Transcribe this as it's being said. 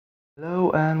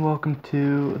Hello and welcome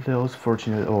to those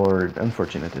fortunate or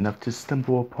unfortunate enough to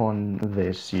stumble upon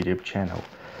this YouTube channel.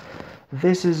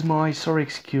 This is my sorry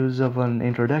excuse of an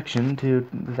introduction to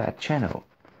that channel.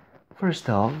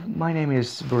 First off, my name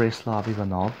is Borislav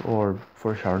Ivanov, or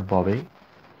for short Bobby.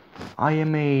 I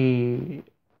am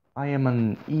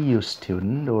an EU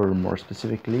student, or more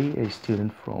specifically a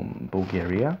student from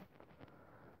Bulgaria.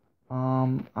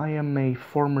 I am a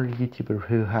former YouTuber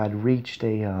who had reached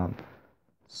a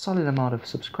solid amount of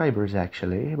subscribers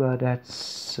actually, but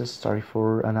that's a story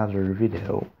for another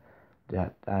video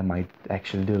that I might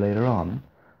actually do later on.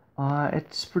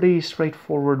 It's pretty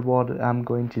straightforward what I'm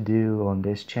going to do on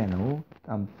this channel.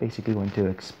 I'm basically going to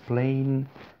explain,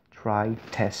 try,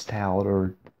 test out,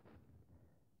 or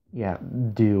yeah,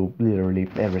 do literally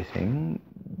everything.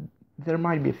 There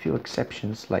might be a few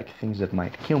exceptions, like things that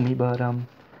might kill me, but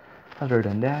other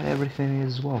than that, everything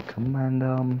is welcome,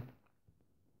 and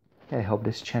yeah, I hope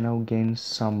this channel gains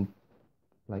some,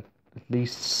 like, at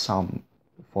least some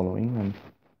following, and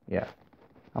yeah,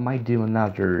 I might do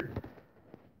another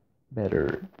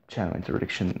better channel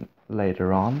introduction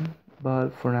later on, but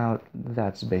for now,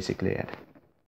 that's basically it.